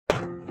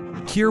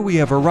Here we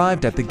have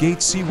arrived at the gate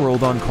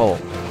Seaworld on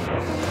Kolam.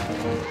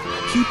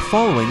 Keep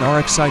following our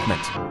excitement.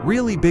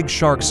 Really big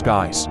sharks,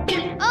 guys.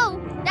 Oh,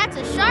 that's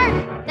a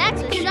shark.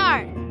 That's a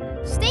shark.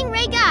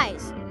 Stingray,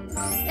 guys.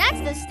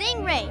 That's the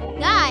stingray,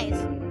 guys.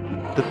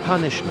 The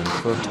punishment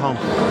for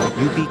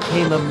Tompel. You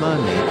became a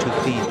mermaid to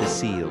feed the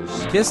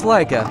seals. Kiss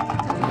Leika.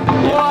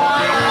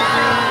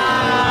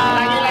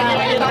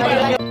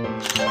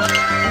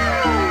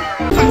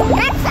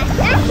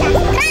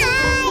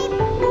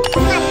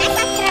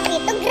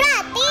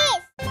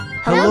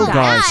 Hello,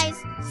 guys.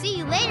 See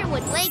you later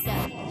with Leika.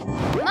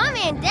 Mom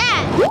and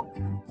Dad.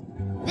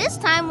 This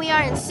time we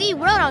are in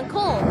Seaworld on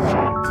Kolam.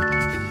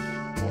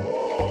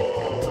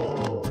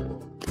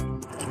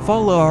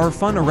 Follow our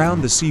fun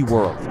around the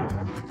Seaworld.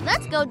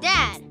 Let's go,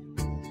 Dad.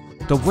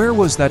 Where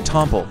was that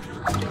Tompel?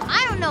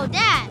 I don't know,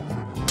 Dad.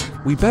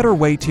 We better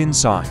wait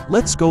inside.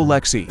 Let's go,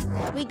 Lexi.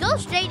 We go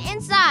straight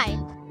inside.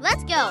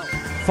 Let's go.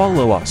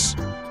 Follow us.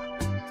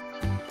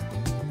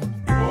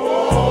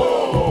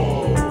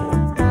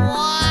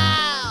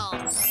 Wow.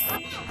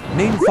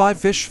 Name 5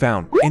 fish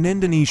found in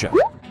Indonesia.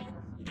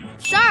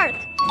 Shark.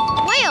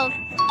 Whale.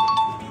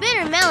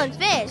 Bitter melon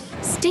fish.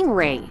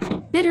 Stingray.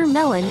 Bitter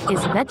melon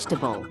is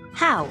vegetable.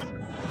 How?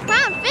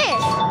 Crown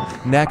fish.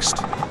 Next,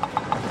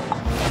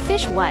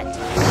 Fish what?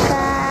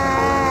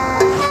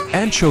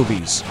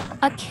 anchovies.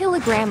 A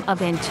kilogram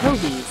of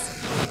anchovies.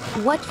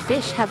 What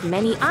fish have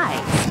many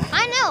eyes?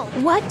 I know.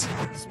 What?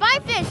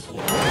 Spyfish.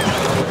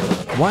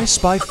 Why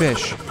spy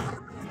fish?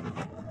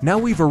 Now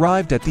we've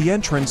arrived at the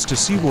entrance to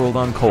Seaworld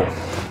on Kolam.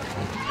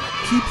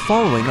 Keep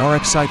following our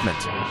excitement.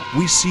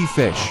 We see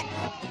fish.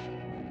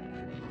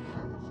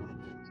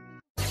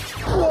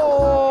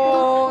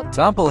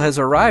 Tompel has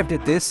arrived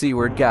at this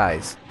Seaward,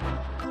 guys.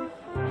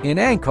 In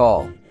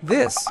Ankle,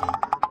 this.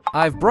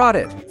 I've brought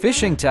it.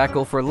 Fishing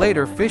tackle for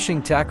later.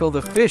 Fishing tackle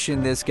the fish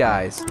in this,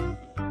 guys.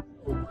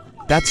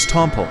 That's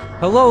Tompel.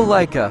 Hello,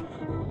 Leika.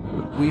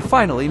 We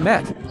finally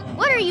met.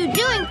 What are you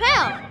doing,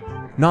 pal?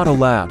 Not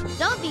allowed.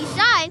 Don't be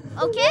shy,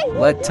 okay?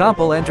 Let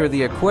Tompel enter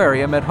the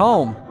aquarium at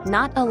home.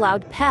 Not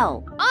allowed,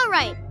 Pell. All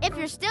right, if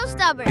you're still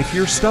stubborn. If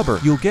you're stubborn,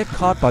 you'll get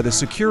caught by the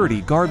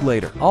security guard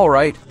later. All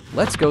right,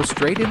 let's go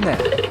straight in there.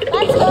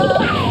 Let's go.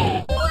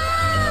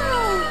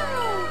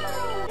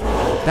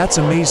 That's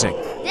amazing.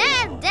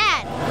 Dad,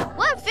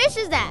 what fish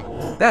is that?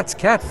 That's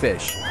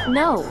catfish.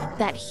 No,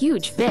 that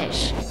huge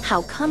fish.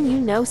 How come you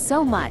know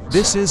so much?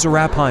 This is a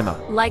rapaima.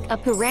 Like a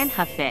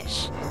piranha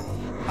fish.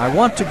 I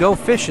want to go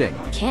fishing.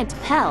 Can't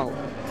Pell.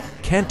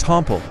 Can't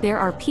Tompel. There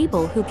are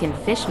people who can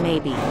fish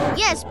maybe.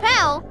 Yes,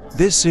 pal.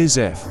 This is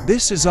if.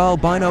 This is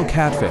albino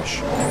catfish.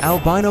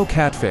 Albino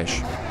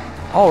catfish.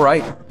 All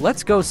right,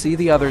 let's go see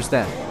the others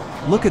then.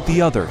 Look at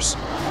the others.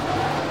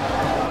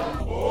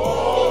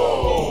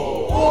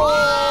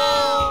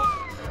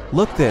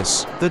 Look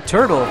this. The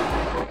turtle.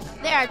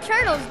 There are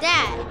turtles,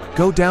 Dad.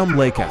 Go down,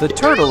 Leika. The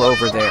turtle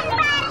over there.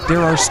 There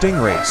are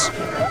stingrays.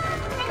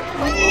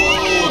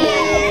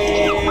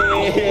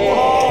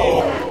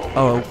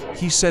 Oh,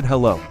 he said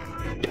hello.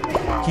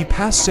 He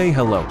passed say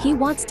hello. He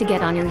wants to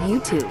get on your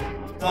YouTube.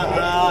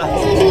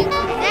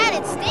 Dad,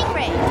 it's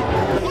stingray.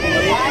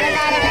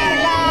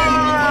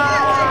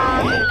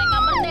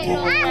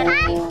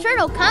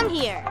 Turtle, come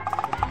here.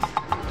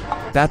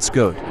 That's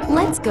good.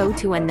 Let's go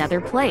to another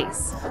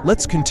place.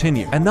 Let's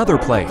continue. Another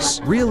place.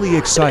 Really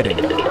exciting.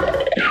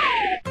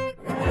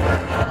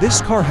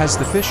 This car has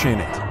the fish in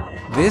it.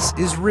 This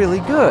is really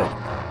good.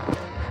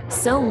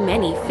 So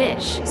many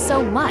fish,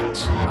 so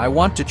much. I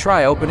want to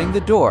try opening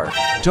the door.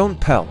 Don't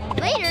pell.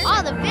 Later,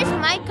 all the fish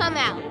might come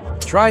out.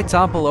 Try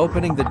Tompel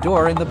opening the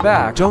door in the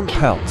back. Don't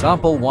pell.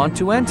 Tompel want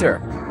to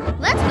enter.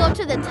 Let's go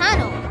to the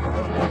tunnel.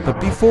 But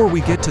before we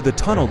get to the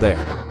tunnel there,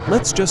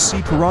 let's just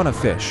see piranha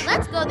fish.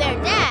 Let's go there,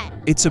 Dad.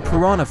 It's a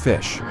piranha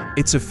fish.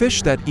 It's a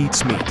fish that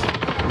eats meat.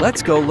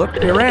 Let's go look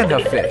piranha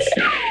fish.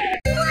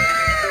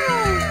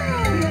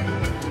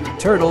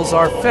 Turtles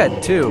are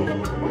fed too.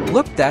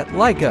 Look that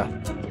Leika.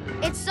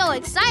 It's so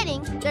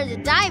exciting, there's a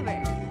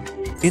diver.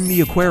 In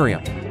the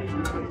aquarium,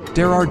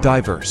 there are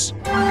divers.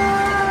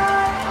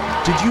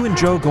 Did you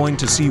enjoy going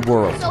to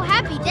SeaWorld? So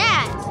happy,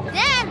 Dad,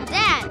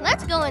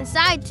 let's go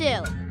inside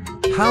too.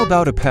 How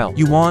about a pell?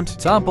 You want?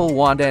 Tompel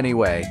want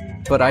anyway,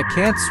 but I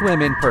can't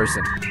swim in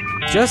person.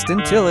 Just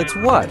until it's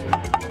what?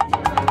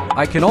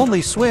 I can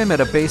only swim at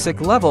a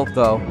basic level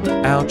though.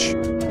 Ouch.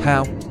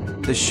 How?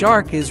 The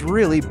shark is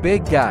really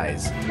big,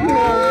 guys.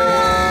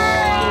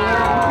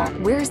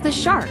 Where's the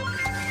shark?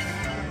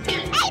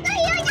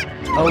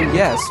 Oh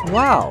yes,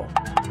 wow.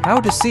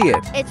 How to see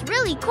it? It's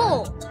really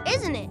cool,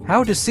 isn't it?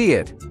 How to see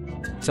it?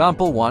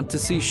 Tompel want to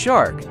see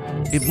shark.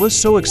 It was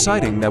so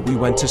exciting that we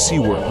went to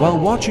SeaWorld while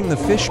watching the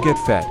fish get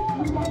fed.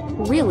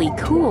 Really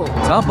cool.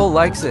 Tompel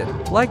likes it.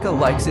 Leika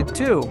likes it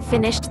too.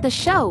 Finished the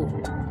show.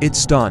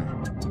 It's done.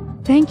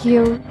 Thank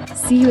you.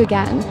 See you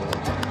again.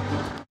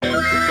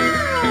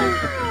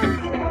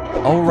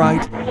 All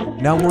right,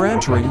 now we're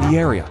entering the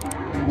area.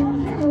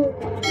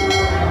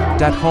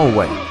 That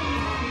hallway.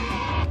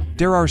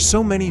 There are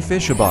so many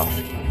fish above.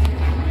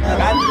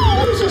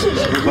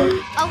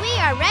 Oh, we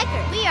are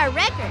record. We are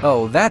record.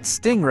 Oh, that's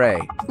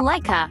Stingray.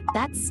 Leika,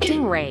 that's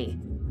Stingray.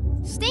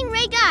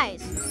 Stingray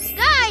guys.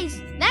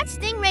 Guys, that's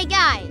Stingray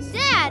guys.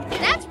 Dad,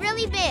 that's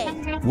really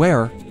big.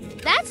 Where?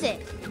 That's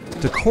it.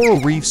 The coral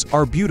reefs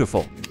are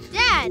beautiful.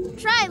 Dad,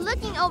 try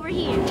looking over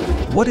here.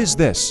 What is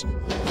this?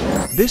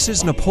 This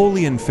is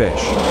Napoleon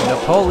fish.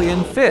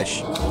 Napoleon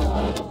fish.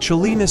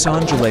 Chilenus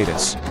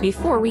undulatus.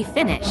 Before we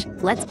finish,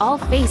 let's all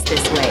face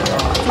this way.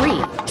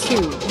 3,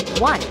 2,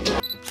 1.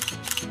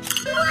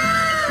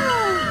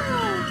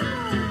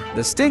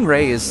 The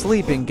stingray is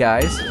sleeping,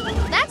 guys.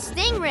 That's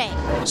Stingray.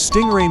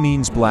 Stingray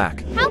means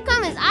black. How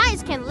come his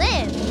eyes can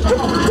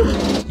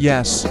live?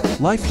 Yes,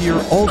 life here,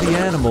 all the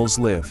animals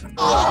live.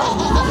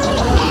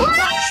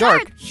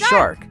 Shark,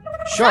 shark,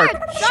 shark,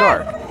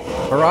 shark.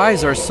 Her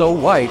eyes are so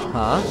white,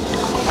 huh?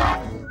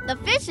 The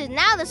fish is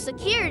now the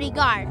security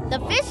guard. The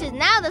fish is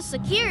now the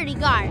security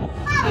guard.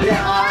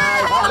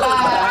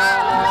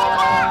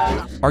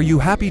 Are you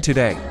happy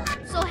today?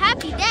 So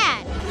happy,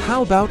 Dad.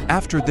 How about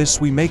after this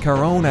we make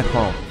our own at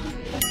home?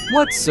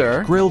 What,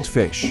 sir? Grilled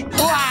fish.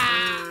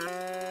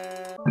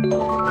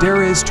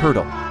 There is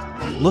turtle.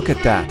 Look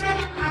at that.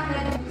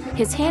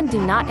 His hand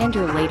do not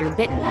enter later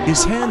bitten.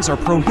 His hands are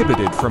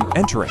prohibited from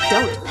entering.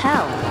 Don't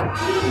pell.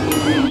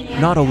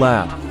 Not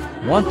allowed.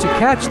 Want to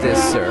catch this,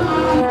 sir?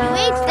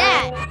 Wait,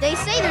 Dad. They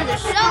say there's a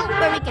show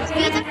where we can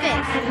feed the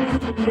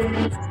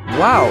fish.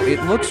 Wow,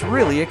 it looks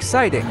really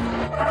exciting.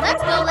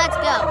 Let's go, let's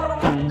go.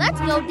 Let's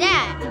go,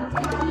 Dad.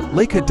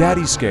 Leika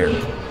daddy scared.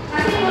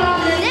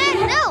 Dad,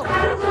 no.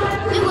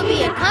 We will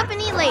be a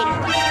company later.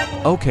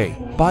 Okay,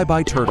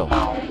 bye-bye turtle.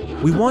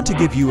 We want to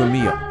give you a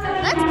meal.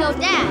 Let's go,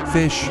 Dad.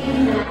 Fish.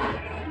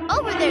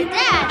 Over there,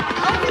 Dad.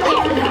 Over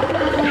there.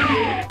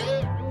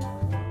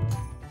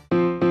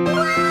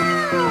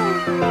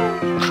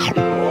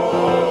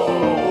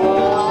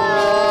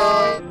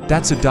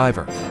 That's a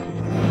diver.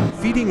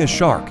 Feeding a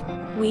shark.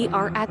 We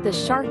are at the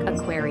shark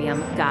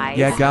aquarium, guys.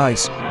 Yeah,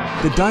 guys.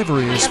 The diver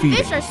is The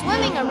feeding. fish are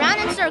swimming around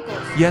in circles.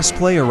 Yes,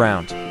 play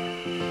around.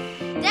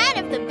 Dad,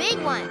 if the big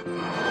one.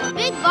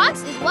 Big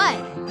box is what?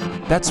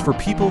 That's for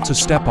people to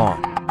step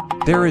on.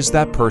 There is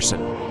that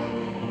person.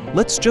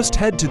 Let's just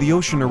head to the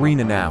ocean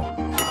arena now.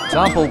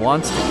 Tompel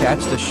wants to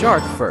catch the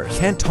shark first.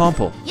 Can't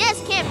Tompel.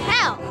 Yes, can't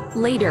pal.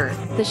 Later,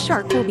 the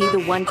shark will be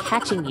the one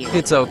catching you.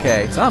 It's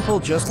okay.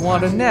 Tompel just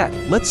want a net.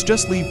 Let's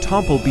just leave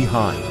Tompel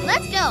behind.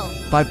 Let's go.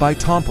 Bye-bye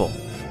Tompel.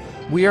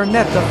 We are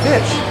net the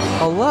fish.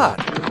 A lot.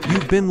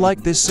 You've been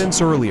like this since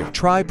earlier.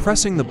 Try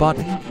pressing the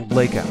button,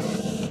 Leika.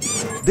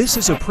 This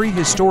is a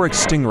prehistoric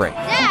stingray.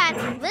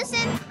 Dad,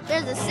 listen.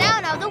 There's the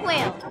sound of the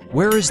whale.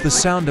 Where is the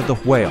sound of the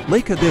whale?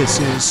 Leika, this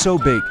is so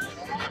big.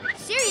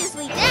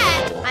 Seriously,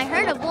 Dad, I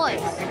heard a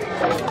voice.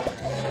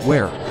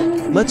 Where?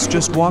 Let's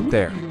just walk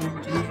there.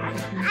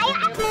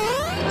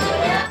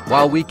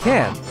 While we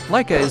can,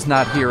 Leika is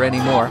not here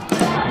anymore.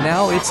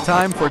 Now it's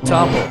time for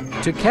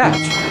Tompel to catch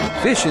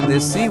fish in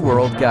this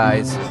Seaworld,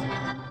 guys.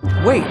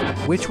 Wait,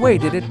 which way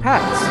did it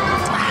pass?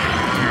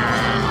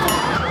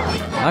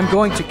 I'm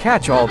going to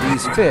catch all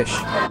these fish.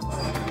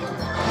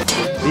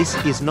 This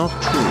is not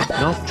true,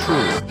 not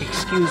true.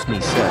 Excuse me,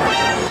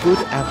 sir. Good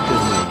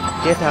afternoon.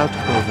 Get out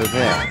over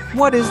there.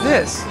 What is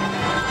this?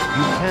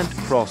 You can't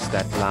cross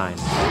that line.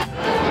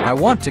 I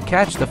want to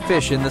catch the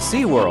fish in the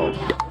Seaworld.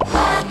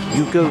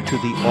 You go to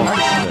the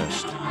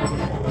office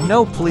first.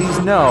 No, please,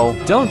 no.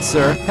 Don't,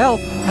 sir. Help.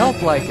 Help,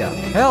 Leika.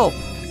 Help.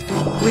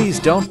 Please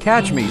don't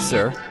catch me,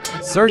 sir.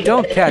 Sir,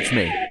 don't catch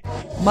me.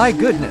 My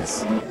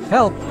goodness.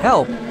 Help,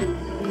 help.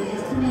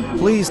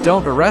 Please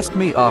don't arrest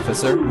me,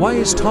 officer. Why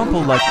is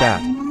Tompel like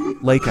that?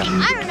 Leika.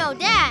 I don't know,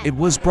 Dad. It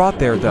was brought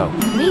there though.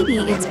 Maybe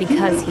it's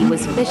because he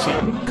was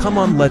fishing. Come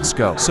on, let's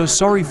go. So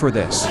sorry for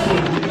this.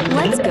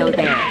 Let's go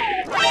there.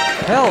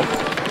 Help.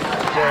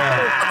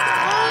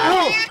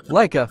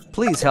 Leika,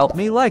 please help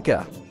me,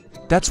 Leika.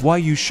 That's why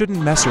you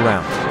shouldn't mess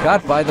around.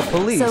 Caught by the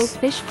police. So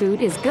fish food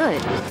is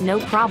good. No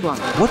problem.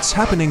 What's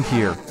happening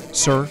here,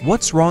 sir?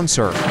 What's wrong,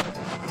 sir?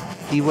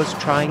 He was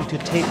trying to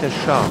take a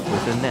shark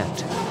with a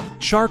net.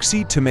 Sharks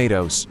eat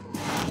tomatoes.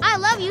 I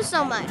love you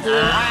so much.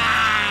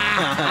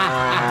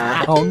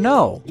 Oh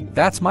no,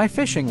 that's my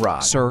fishing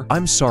rod. Sir,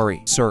 I'm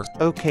sorry, sir.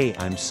 Okay,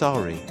 I'm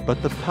sorry,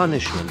 but the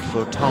punishment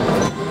for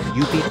Tompel,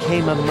 you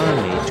became a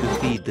mermaid to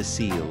feed the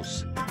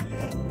seals.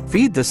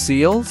 Feed the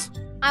seals?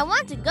 I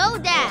want to go,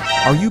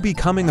 Dad. Are you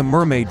becoming a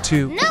mermaid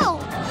too? No,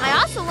 I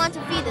also want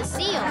to feed the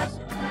seals.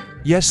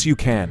 Yes, you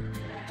can.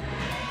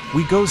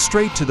 We go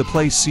straight to the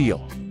place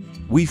seal.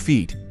 We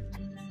feed.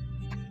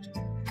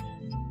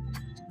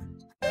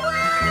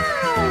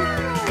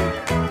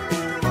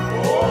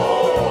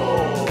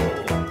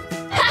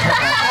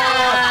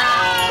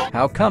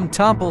 How come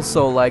Tompel's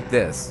so like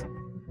this?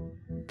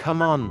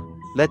 Come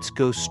on, let's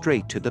go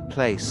straight to the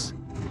place.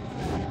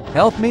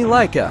 Help me,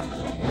 Leika.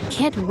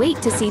 Can't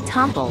wait to see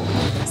Tompel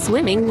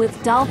swimming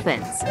with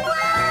dolphins.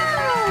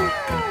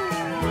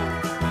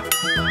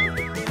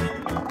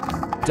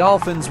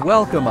 Dolphins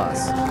welcome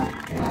us.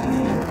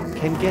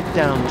 Can get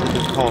down to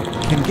the carpet.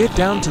 Can get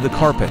down to the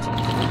carpet.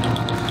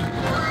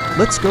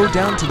 Let's go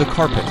down to the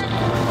carpet.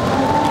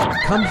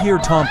 Come here,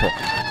 Tompel.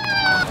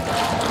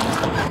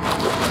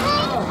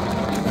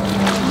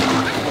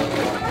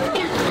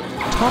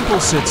 Tompel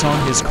sits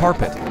on his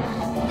carpet.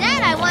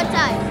 Dad, I want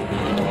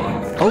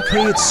touch.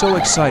 Okay, it's so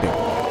exciting.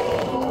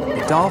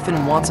 The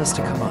dolphin wants us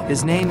to come up.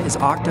 His name is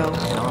Octo and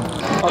Anna.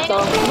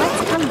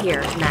 Let's come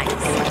here,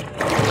 nice.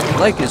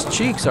 Leika's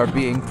cheeks are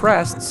being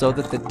pressed so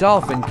that the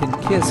dolphin can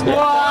kiss him.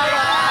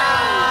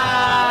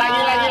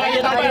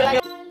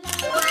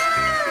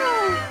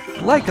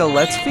 Leika,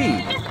 let's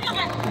feed.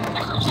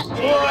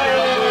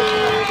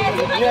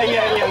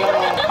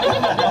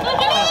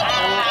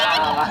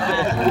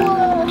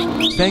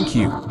 Thank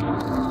you.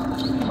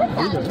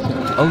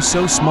 Oh,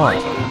 so smart.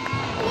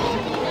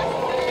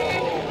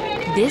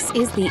 This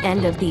is the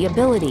end of the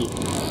ability.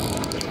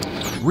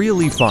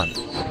 Really fun.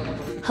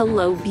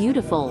 Hello,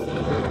 beautiful.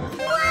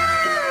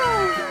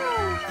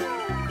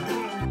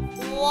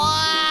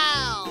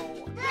 Wow!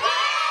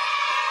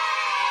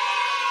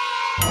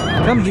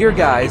 Come here,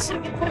 guys.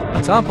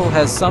 Tompel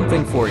has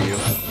something for you.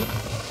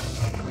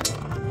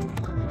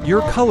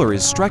 Your color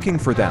is striking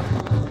for them.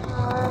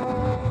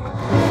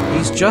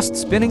 He's just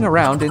spinning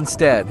around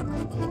instead.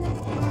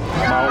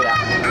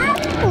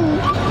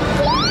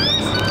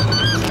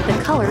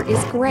 The color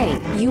is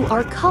gray. You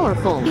are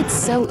colorful. It's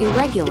so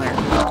irregular.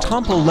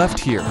 Tompel left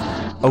here.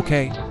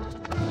 Okay.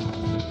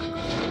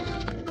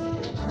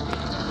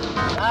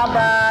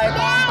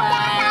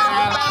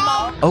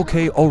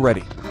 Okay,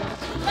 already.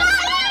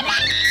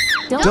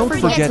 Don't Don't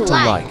forget to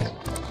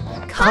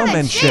like,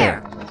 comment,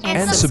 share,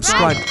 and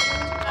subscribe.